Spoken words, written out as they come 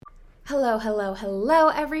Hello, hello, hello,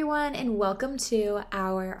 everyone, and welcome to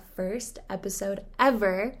our first episode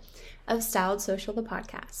ever of Styled Social, the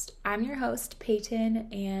podcast. I'm your host, Peyton,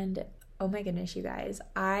 and oh my goodness, you guys,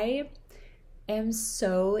 I am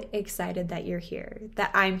so excited that you're here,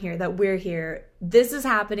 that I'm here, that we're here. This is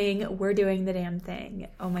happening. We're doing the damn thing.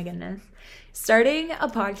 Oh my goodness. Starting a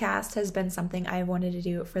podcast has been something I've wanted to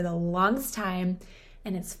do for the longest time,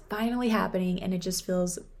 and it's finally happening, and it just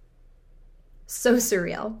feels so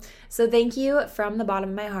surreal. So thank you from the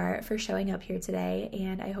bottom of my heart for showing up here today,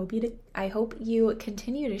 and I hope you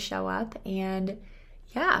continue to show up, and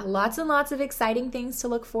yeah, lots and lots of exciting things to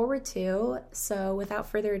look forward to. So without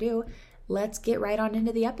further ado, let's get right on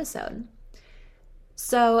into the episode.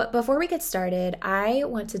 So before we get started, I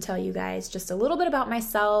want to tell you guys just a little bit about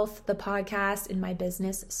myself, the podcast, and my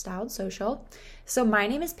business, Styled Social. So my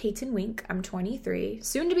name is Peyton Wink. I'm 23,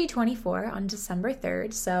 soon to be 24 on December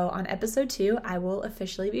 3rd. So on episode 2, I will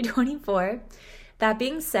officially be 24. That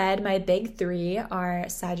being said, my big 3 are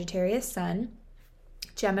Sagittarius Sun,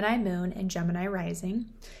 Gemini Moon, and Gemini Rising.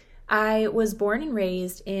 I was born and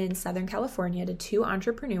raised in Southern California to 2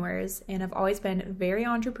 entrepreneurs, and I've always been very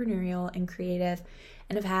entrepreneurial and creative,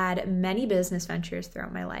 and have had many business ventures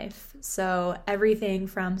throughout my life. So everything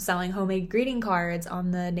from selling homemade greeting cards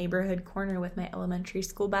on the neighborhood corner with my elementary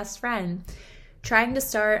school best friend, trying to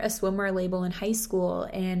start a swimwear label in high school,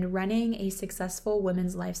 and running a successful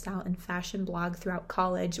women's lifestyle and fashion blog throughout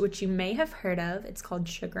college, which you may have heard of. It's called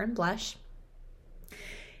Sugar and Blush.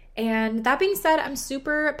 And that being said, I'm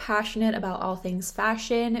super passionate about all things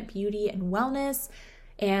fashion, beauty, and wellness,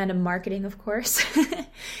 and marketing, of course,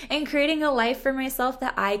 and creating a life for myself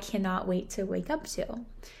that I cannot wait to wake up to.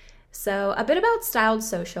 So a bit about Styled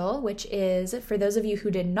Social, which is, for those of you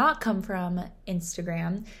who did not come from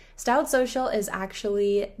Instagram, Styled Social is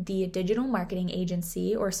actually the digital marketing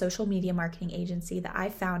agency or social media marketing agency that I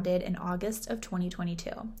founded in August of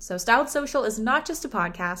 2022. So Styled Social is not just a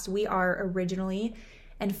podcast. We are originally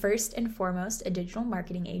and first and foremost a digital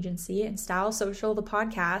marketing agency, and Styled Social, the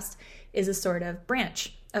podcast, is a sort of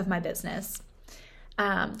branch of my business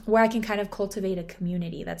where I can kind of cultivate a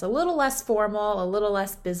community that's a little less formal, a little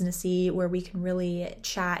less businessy, where we can really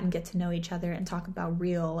chat and get to know each other and talk about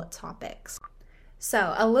real topics.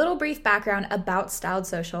 So a little brief background about Styled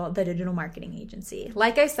Social, the digital marketing agency.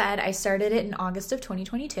 Like I said, I started it in August of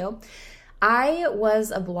 2022. I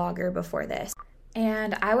was a blogger before this,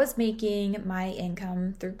 and I was making my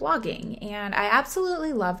income through blogging, and I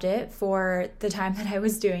absolutely loved it for the time that I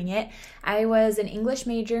was doing it. I was an English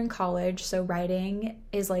major in college, so writing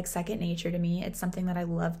is like second nature to me. It's something that I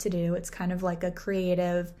love to do. It's kind of like a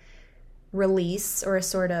creative release or a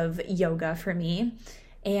sort of yoga for me.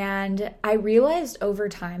 And I realized over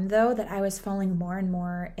time, though, that I was falling more and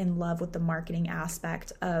more in love with the marketing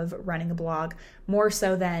aspect of running a blog, more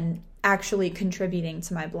so than actually contributing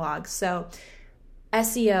to my blog. So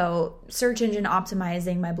SEO, search engine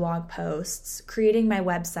optimizing my blog posts, creating my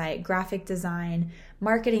website, graphic design,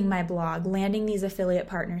 marketing my blog, landing these affiliate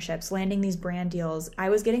partnerships, landing these brand deals. I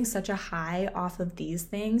was getting such a high off of these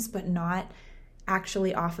things, but not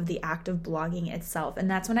actually off of the act of blogging itself. And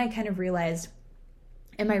that's when I kind of realized,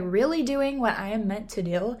 am I really doing what I am meant to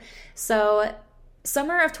do? So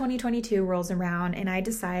summer of 2022 rolls around, and I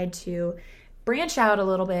decide to branch out a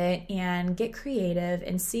little bit and get creative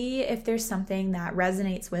and see if there's something that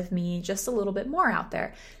resonates with me just a little bit more out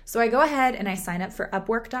there. So I go ahead and I sign up for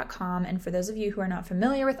Upwork.com. And for those of you who are not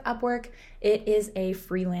familiar with Upwork, it is a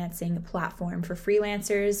freelancing platform for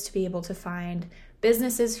freelancers to be able to find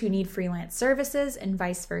businesses who need freelance services and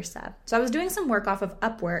vice versa. So I was doing some work off of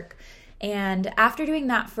Upwork, and after doing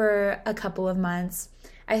that for a couple of months,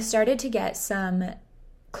 I started to get some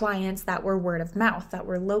clients that were word of mouth, that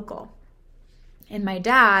were local. And my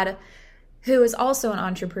dad, who is also an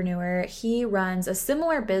entrepreneur, he runs a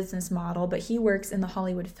similar business model, but he works in the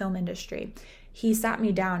Hollywood film industry. He sat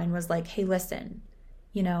me down and was like, hey, listen,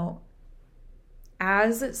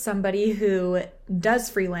 as somebody who does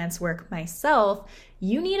freelance work myself,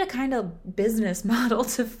 you need a kind of business model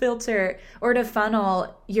to filter or to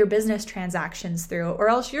funnel your business transactions through, or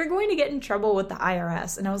else you're going to get in trouble with the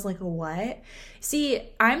IRS. And I was like, what? See,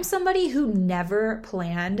 I'm somebody who never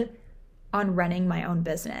planned on running my own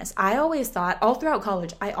business. I always thought, all throughout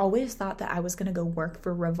college, I always thought that I was going to go work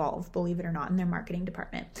for Revolve, believe it or not, in their marketing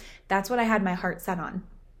department. That's what I had my heart set on.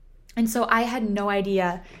 And so I had no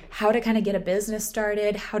idea how to kind of get a business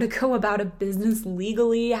started, how to go about a business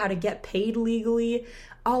legally, how to get paid legally,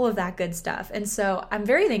 all of that good stuff. And so I'm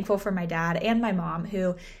very thankful for my dad and my mom,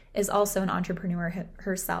 who is also an entrepreneur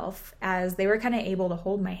herself, as they were kind of able to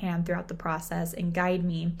hold my hand throughout the process and guide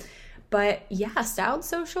me. But yeah, Styled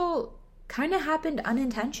Social kind of happened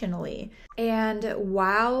unintentionally. And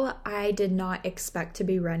while I did not expect to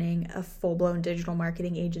be running a full-blown digital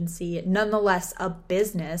marketing agency, nonetheless a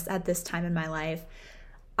business at this time in my life,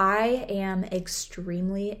 I am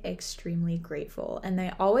extremely, extremely grateful. And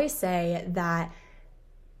they always say that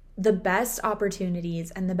the best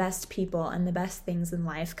opportunities and the best people and the best things in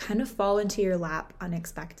life kind of fall into your lap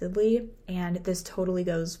unexpectedly. And this totally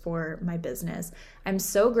goes for my business. I'm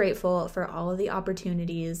so grateful for all of the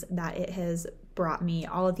opportunities that it has brought me,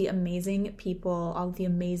 all of the amazing people, all of the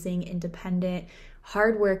amazing, independent,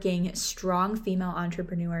 hardworking, strong female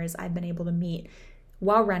entrepreneurs I've been able to meet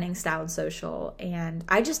while running Styled Social. And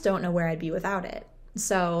I just don't know where I'd be without it.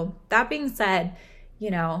 So that being said,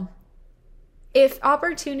 if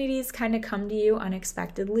opportunities kind of come to you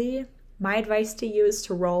unexpectedly, my advice to you is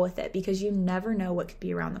to roll with it, because you never know what could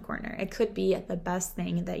be around the corner. It could be the best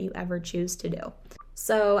thing that you ever choose to do.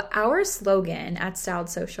 So our slogan at Styled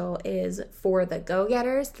Social is for the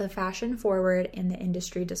go-getters, the fashion forward, and the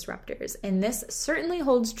industry disruptors. And this certainly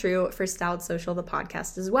holds true for Styled Social, the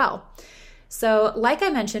podcast, as well. So like I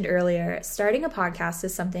mentioned earlier, starting a podcast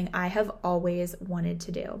is something I have always wanted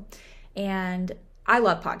to do. And I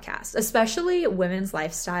love podcasts, especially women's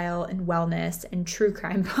lifestyle and wellness and true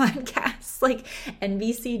crime podcasts like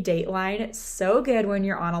NBC Dateline. So good when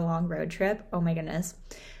you're on a long road trip. Oh my goodness.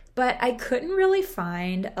 But I couldn't really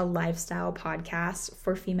find a lifestyle podcast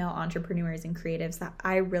for female entrepreneurs and creatives that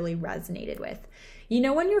I really resonated with.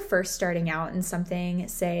 When you're first starting out in something,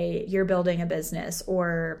 say you're building a business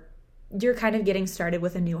or you're kind of getting started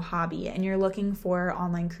with a new hobby and you're looking for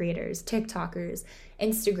online creators, TikTokers,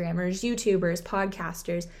 Instagrammers, YouTubers,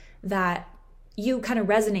 podcasters that you kind of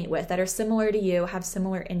resonate with, that are similar to you, have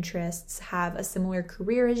similar interests, have a similar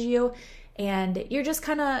career as you, and you're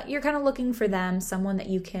kind of looking for them, someone that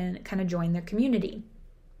you can kind of join their community.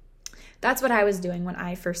 That's what I was doing when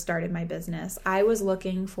I first started my business. I was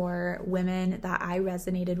looking for women that I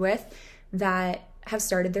resonated with, that have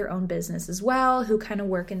started their own business as well, who kind of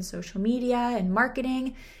work in social media and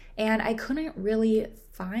marketing. And I couldn't really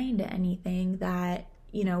find anything that,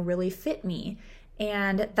 really fit me.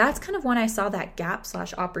 And that's kind of when I saw that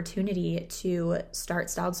gap/opportunity to start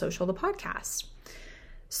Styled Social, the podcast.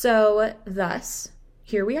 So thus,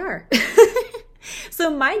 here we are.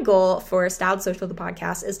 So my goal for Styled Social, the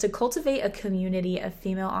podcast, is to cultivate a community of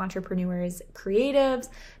female entrepreneurs, creatives,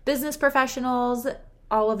 business professionals,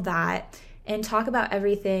 all of that, and talk about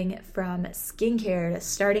everything from skincare to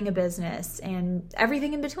starting a business and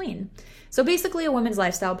everything in between. So basically a women's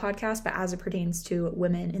lifestyle podcast, but as it pertains to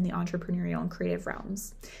women in the entrepreneurial and creative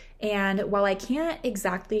realms. And while I can't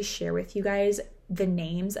exactly share with you guys the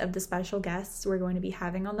names of the special guests we're going to be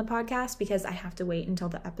having on the podcast, because I have to wait until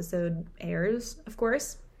the episode airs, of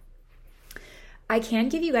course, I can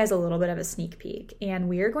give you guys a little bit of a sneak peek, and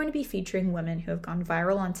we are going to be featuring women who have gone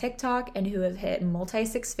viral on TikTok and who have hit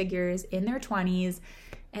multi-six figures in their 20s,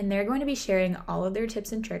 and they're going to be sharing all of their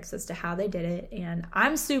tips and tricks as to how they did it, and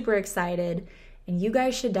I'm super excited, and you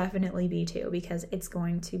guys should definitely be too, because it's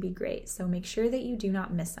going to be great, so make sure that you do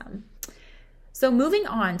not miss them. So moving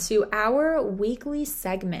on to our weekly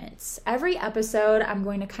segments. Every episode, I'm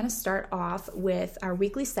going to kind of start off with our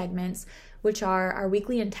weekly segments, which are our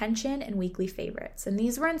weekly intention and weekly favorites. And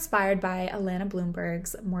these were inspired by Alana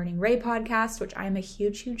Bloomberg's Morning Ray podcast, which I'm a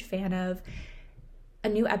huge, huge fan of. A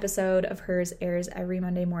new episode of hers airs every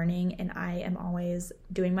Monday morning, and I am always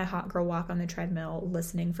doing my hot girl walk on the treadmill,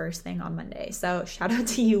 listening first thing on Monday. So shout out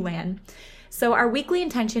to you, Lan. So our weekly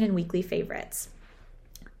intention and weekly favorites.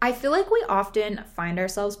 I feel like we often find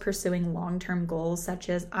ourselves pursuing long-term goals such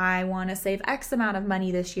as I want to save X amount of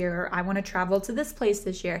money this year, or I want to travel to this place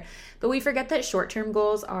this year, but we forget that short-term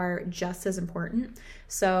goals are just as important.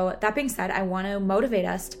 So that being said, I want to motivate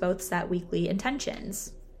us to both set weekly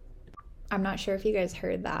intentions. I'm not sure if you guys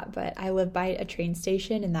heard that, but I live by a train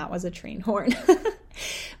station and that was a train horn.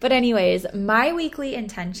 But anyways, my weekly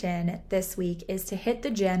intention this week is to hit the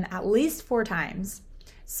gym at least 4 times.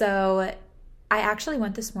 So I actually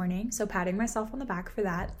went this morning, so patting myself on the back for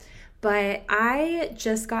that. But I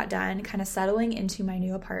just got done kind of settling into my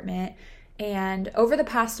new apartment. And over the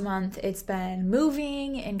past month, it's been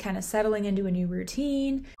moving and kind of settling into a new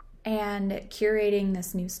routine and curating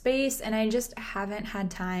this new space. And I just haven't had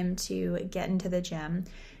time to get into the gym.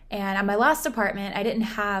 And at my last apartment, I didn't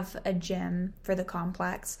have a gym for the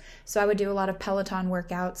complex. So I would do a lot of Peloton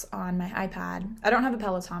workouts on my iPad. I don't have a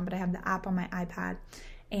Peloton, but I have the app on my iPad.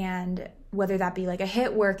 and whether that be like a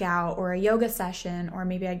HIIT workout or a yoga session, or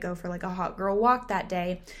maybe I'd go for like a hot girl walk that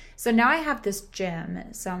day. So now I have this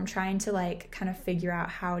gym. So I'm trying to like kind of figure out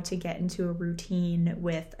how to get into a routine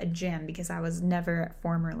with a gym, because I was never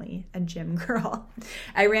formerly a gym girl.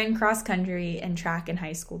 I ran cross country and track in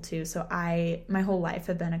high school too. So my whole life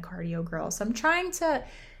have been a cardio girl. So I'm trying to,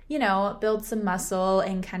 build some muscle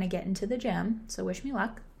and kind of get into the gym. So wish me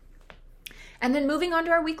luck. And then moving on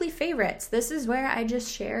to our weekly favorites. This is where I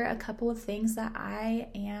just share a couple of things that I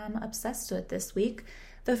am obsessed with this week.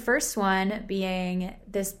 The first one being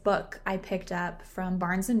this book I picked up from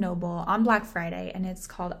Barnes & Noble on Black Friday, and it's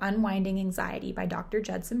called Unwinding Anxiety by Dr.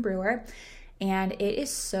 Judson Brewer. And it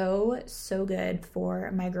is so, so good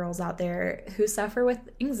for my girls out there who suffer with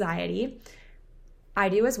anxiety. I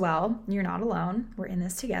do as well. You're not alone. We're in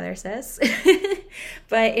this together, sis.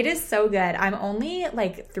 But it is so good. I'm only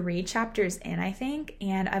like 3 chapters in, I think,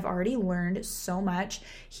 and I've already learned so much.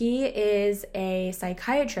 He is a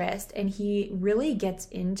psychiatrist, and he really gets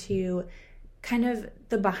into kind of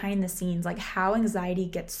the behind the scenes, like how anxiety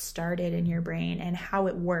gets started in your brain and how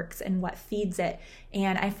it works and what feeds it.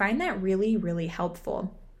 And I find that really, really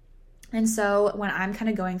helpful. And so when I'm kind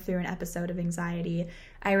of going through an episode of anxiety,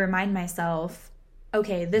 I remind myself,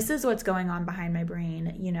 okay, this is what's going on behind my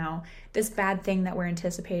brain. This bad thing that we're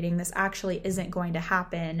anticipating, this actually isn't going to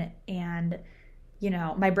happen. And,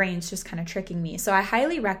 my brain's just kind of tricking me. So I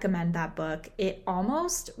highly recommend that book. It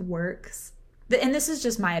almost works, and this is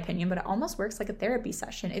just my opinion, but it almost works like a therapy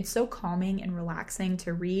session. It's so calming and relaxing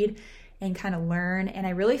to read and kind of learn. And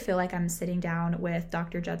I really feel like I'm sitting down with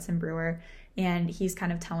Dr. Judson Brewer, and he's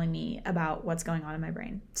kind of telling me about what's going on in my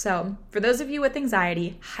brain. So for those of you with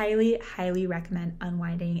anxiety, highly, highly recommend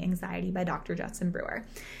Unwinding Anxiety by Dr. Judson Brewer.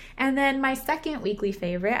 And then my second weekly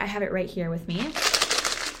favorite, I have it right here with me.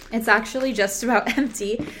 It's actually just about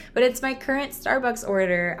empty, but it's my current Starbucks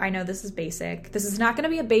order. I know this is basic. This is not going to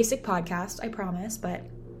be a basic podcast, I promise, but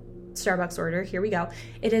Starbucks order. Here we go.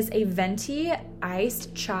 It is a venti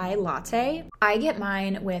iced chai latte. I get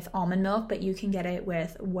mine with almond milk, but you can get it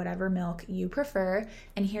with whatever milk you prefer.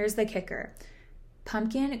 And here's the kicker: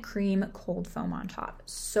 pumpkin cream cold foam on top.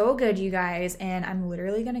 So good, you guys. And I'm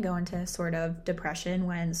literally going to go into sort of depression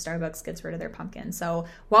when Starbucks gets rid of their pumpkin. So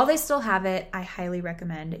while they still have it, I highly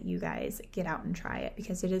recommend you guys get out and try it,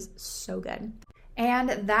 because it is so good. And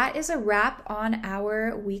that is a wrap on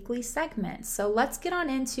our weekly segment. So let's get on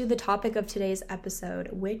into the topic of today's episode,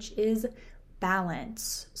 which is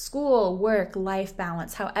balance. School, work, life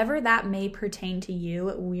balance. However that may pertain to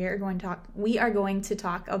you, we are going to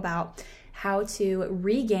talk about how to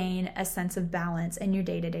regain a sense of balance in your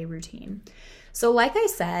day-to-day routine. So like I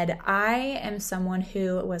said, I am someone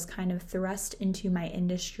who was kind of thrust into my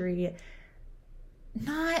industry,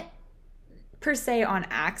 not per se on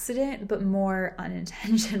accident, but more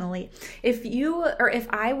unintentionally. If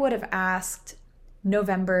I would have asked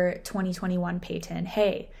November 2021 Peyton,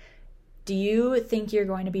 hey, do you think you're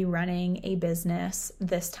going to be running a business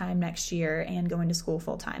this time next year and going to school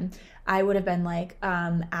full time? I would have been like,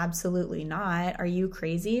 absolutely not. Are you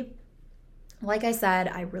crazy? Like I said,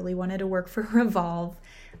 I really wanted to work for Revolve.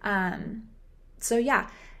 So yeah,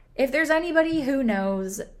 if there's anybody who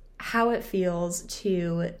knows how it feels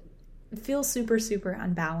to feel super, super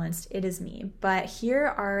unbalanced, it is me. But here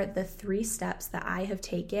are the 3 steps that I have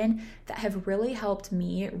taken that have really helped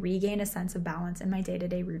me regain a sense of balance in my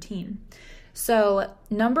day-to-day routine. So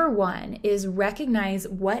number 1 is recognize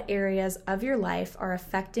what areas of your life are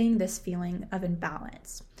affecting this feeling of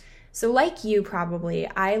imbalance. So like you probably,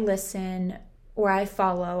 I listen or I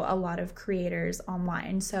follow a lot of creators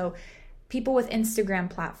online. So people with Instagram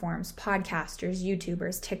platforms, podcasters,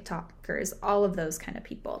 YouTubers, TikTokers, all of those kind of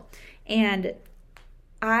people. And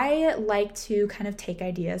I like to kind of take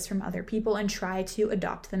ideas from other people and try to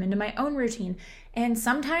adopt them into my own routine. And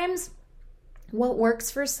sometimes what works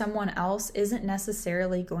for someone else isn't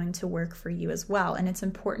necessarily going to work for you as well. And it's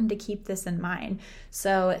important to keep this in mind.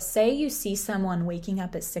 So say you see someone waking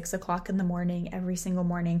up at 6 o'clock in the morning every single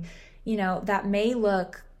morning, that may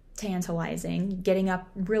look tantalizing, getting up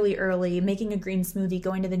really early, making a green smoothie,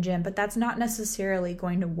 going to the gym, but that's not necessarily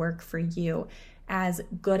going to work for you as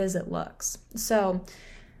good as it looks. So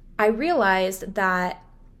I realized that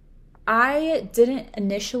I didn't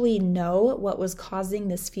initially know what was causing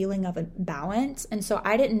this feeling of imbalance, and so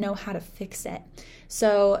I didn't know how to fix it.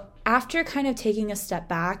 So after kind of taking a step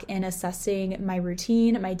back and assessing my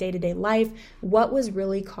routine, my day-to-day life, what was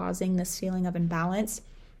really causing this feeling of imbalance,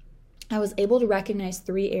 I was able to recognize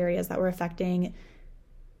 3 areas that were affecting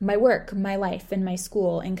my work, my life, and my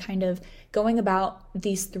school, and kind of going about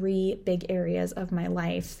these 3 big areas of my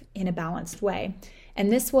life in a balanced way.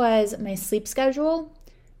 And this was my sleep schedule,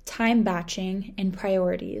 time batching, and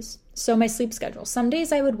priorities. So my sleep schedule. Some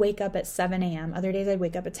days I would wake up at 7 a.m., other days I'd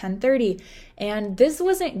wake up at 10:30. And this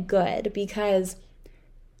wasn't good because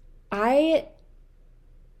I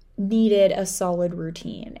needed a solid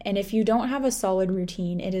routine. And if you don't have a solid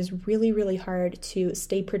routine, it is really, really hard to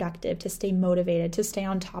stay productive, to stay motivated, to stay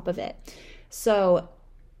on top of it. So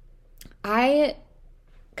I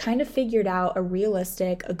kind of figured out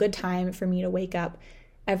a good time for me to wake up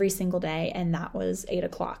every single day, and that was 8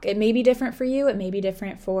 o'clock. It may be different for you, it may be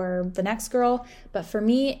different for the next girl, but for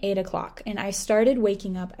me, 8 o'clock. And I started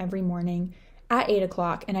waking up every morning at 8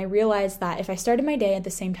 o'clock, and I realized that if I started my day at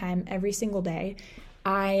the same time every single day,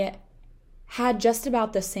 I had just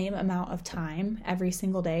about the same amount of time every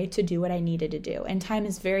single day to do what I needed to do. And time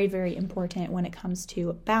is very, very important when it comes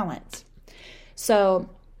to balance. So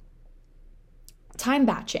time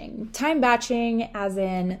batching as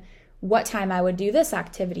in what time I would do this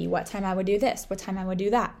activity, what time I would do this, what time I would do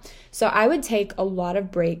that. So I would take a lot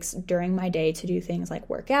of breaks during my day to do things like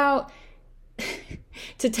work out,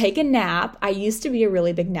 to take a nap. I used to be a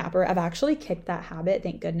really big napper. I've actually kicked that habit,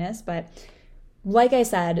 thank goodness. But like I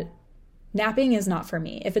said, napping is not for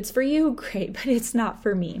me. If it's for you, great, but it's not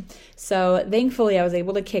for me. So thankfully I was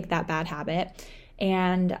able to kick that bad habit.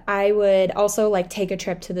 And I would also like take a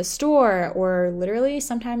trip to the store or literally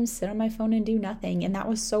sometimes sit on my phone and do nothing. And that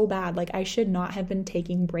was so bad. Like I should not have been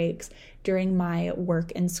taking breaks during my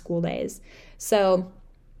work and school days. So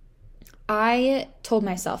I told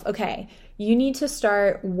myself, okay, you need to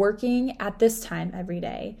start working at this time every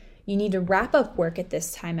day. You need to wrap up work at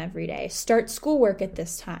this time every day. Start schoolwork at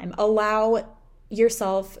this time. Allow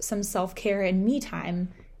yourself some self-care and me time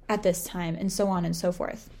at this time, and so on and so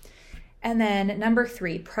forth. And then number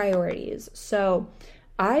 3, priorities. So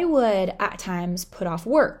I would at times put off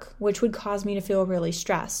work, which would cause me to feel really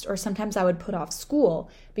stressed. Or sometimes I would put off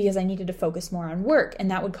school because I needed to focus more on work, and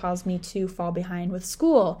that would cause me to fall behind with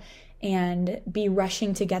school and be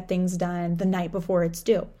rushing to get things done the night before it's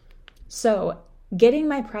due. So getting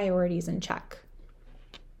my priorities in check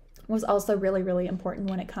was also really, really important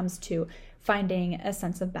when it comes to finding a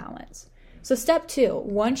sense of balance. So step 2,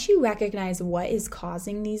 once you recognize what is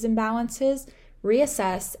causing these imbalances,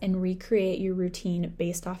 reassess and recreate your routine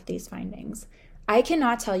based off these findings. I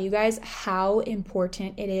cannot tell you guys how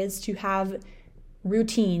important it is to have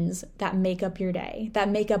routines that make up your day, that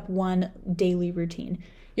make up one daily routine.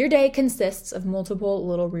 Your day consists of multiple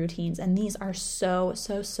little routines, and these are so,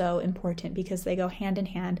 so, so important because they go hand in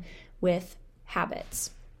hand with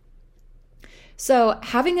habits. So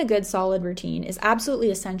having a good solid routine is absolutely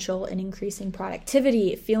essential in increasing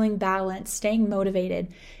productivity, feeling balanced, staying motivated,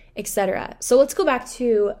 etc. So let's go back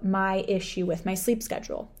to my issue with my sleep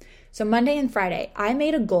schedule. So Monday and Friday, I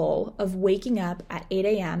made a goal of waking up at 8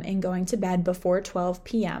 a.m. and going to bed before 12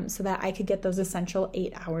 p.m. so that I could get those essential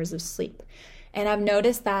 8 hours of sleep. And I've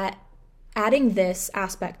noticed that adding this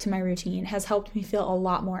aspect to my routine has helped me feel a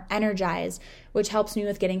lot more energized, which helps me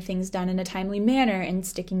with getting things done in a timely manner and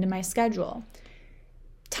sticking to my schedule.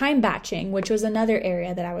 Time batching, which was another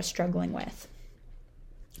area that I was struggling with.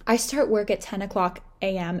 I start work at 10 o'clock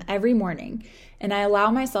a.m. every morning, and I allow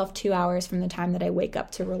myself 2 hours from the time that I wake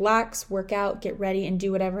up to relax, work out, get ready, and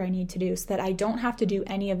do whatever I need to do so that I don't have to do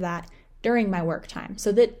any of that during my work time.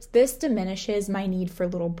 So that this diminishes my need for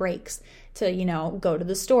little breaks to, go to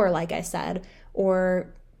the store, like I said, or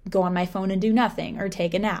go on my phone and do nothing, or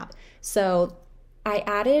take a nap. So I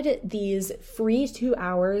added these free 2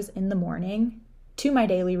 hours in the morning to my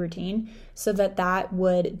daily routine so that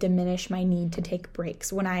would diminish my need to take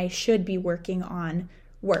breaks when I should be working on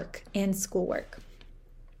work and schoolwork.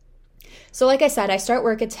 So like I said, I start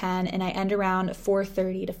work at 10 and I end around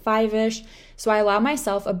 4:30 to 5-ish. So I allow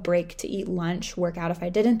myself a break to eat lunch, work out if I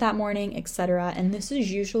didn't that morning, etc. And this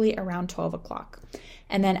is usually around 12 o'clock.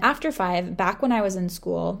 And then after 5, back when I was in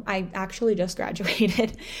school, I actually just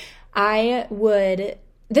graduated,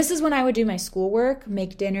 this is when I would do my schoolwork,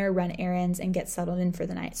 make dinner, run errands, and get settled in for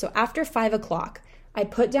the night. So after 5 o'clock, I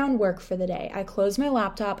put down work for the day. I closed my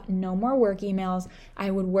laptop, no more work emails. I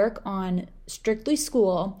would work on strictly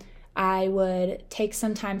school. I would take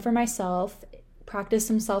some time for myself, practice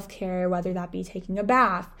some self-care, whether that be taking a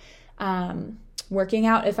bath, working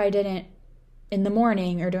out if I didn't in the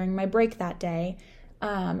morning or during my break that day,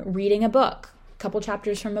 reading a book, a couple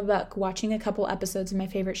chapters from a book, watching a couple episodes of my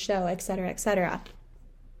favorite show, etc., etc.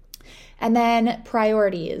 And then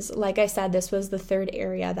priorities. Like I said, this was the third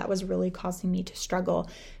area that was really causing me to struggle.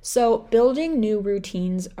 So building new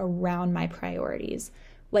routines around my priorities,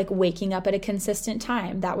 like waking up at a consistent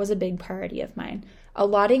time, that was a big priority of mine.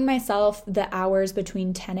 Allotting myself the hours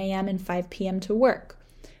between 10 a.m. and 5 p.m. to work.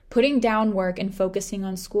 Putting down work and focusing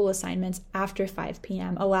on school assignments after 5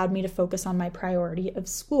 p.m. allowed me to focus on my priority of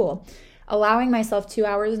school. Allowing myself 2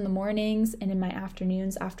 hours in the mornings and in my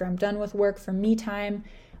afternoons after I'm done with work for me time.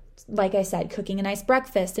 Like I said, cooking a nice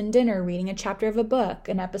breakfast and dinner, reading a chapter of a book,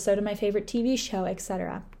 an episode of my favorite TV show,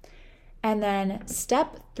 etc. And then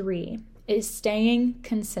step 3 is staying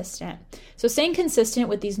consistent. So staying consistent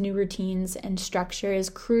with these new routines and structure is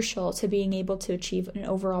crucial to being able to achieve an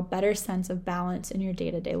overall better sense of balance in your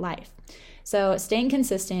day-to-day life. So staying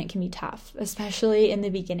consistent can be tough, especially in the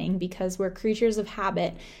beginning, because we're creatures of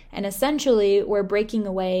habit, and essentially we're breaking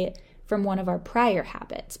away from one of our prior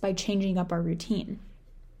habits by changing up our routine.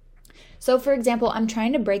 So for example, I'm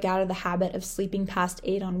trying to break out of the habit of sleeping past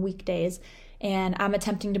 8 on weekdays, and I'm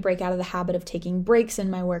attempting to break out of the habit of taking breaks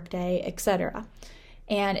in my workday, etc.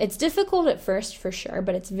 And it's difficult at first for sure,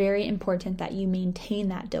 but it's very important that you maintain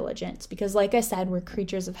that diligence because, like I said, we're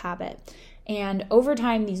creatures of habit. And over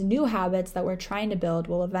time, these new habits that we're trying to build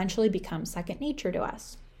will eventually become second nature to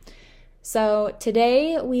us. So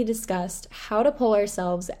today we discussed how to pull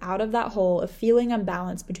ourselves out of that hole of feeling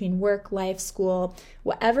unbalanced between work, life, school,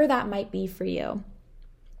 whatever that might be for you.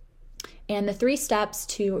 And the 3 steps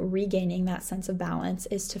to regaining that sense of balance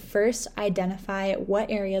is to first identify what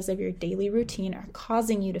areas of your daily routine are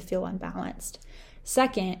causing you to feel unbalanced.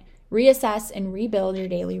 Second, reassess and rebuild your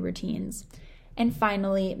daily routines. And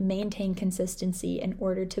finally, maintain consistency in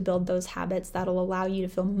order to build those habits that'll allow you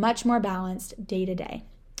to feel much more balanced day to day.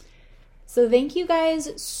 So thank you guys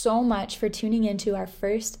so much for tuning into our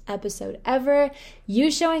first episode ever. You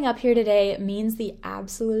showing up here today means the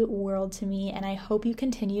absolute world to me, and I hope you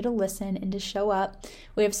continue to listen and to show up.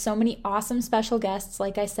 We have so many awesome special guests,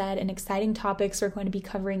 like I said, and exciting topics we're going to be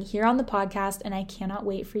covering here on the podcast, and I cannot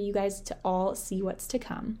wait for you guys to all see what's to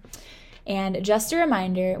come. And just a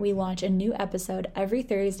reminder, we launch a new episode every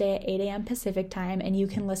Thursday at 8 a.m. Pacific time, and you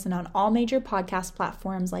can listen on all major podcast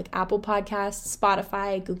platforms like Apple Podcasts,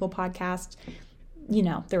 Spotify, Google Podcasts, you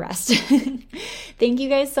know, the rest. Thank you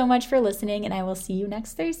guys so much for listening, and I will see you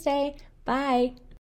next Thursday. Bye.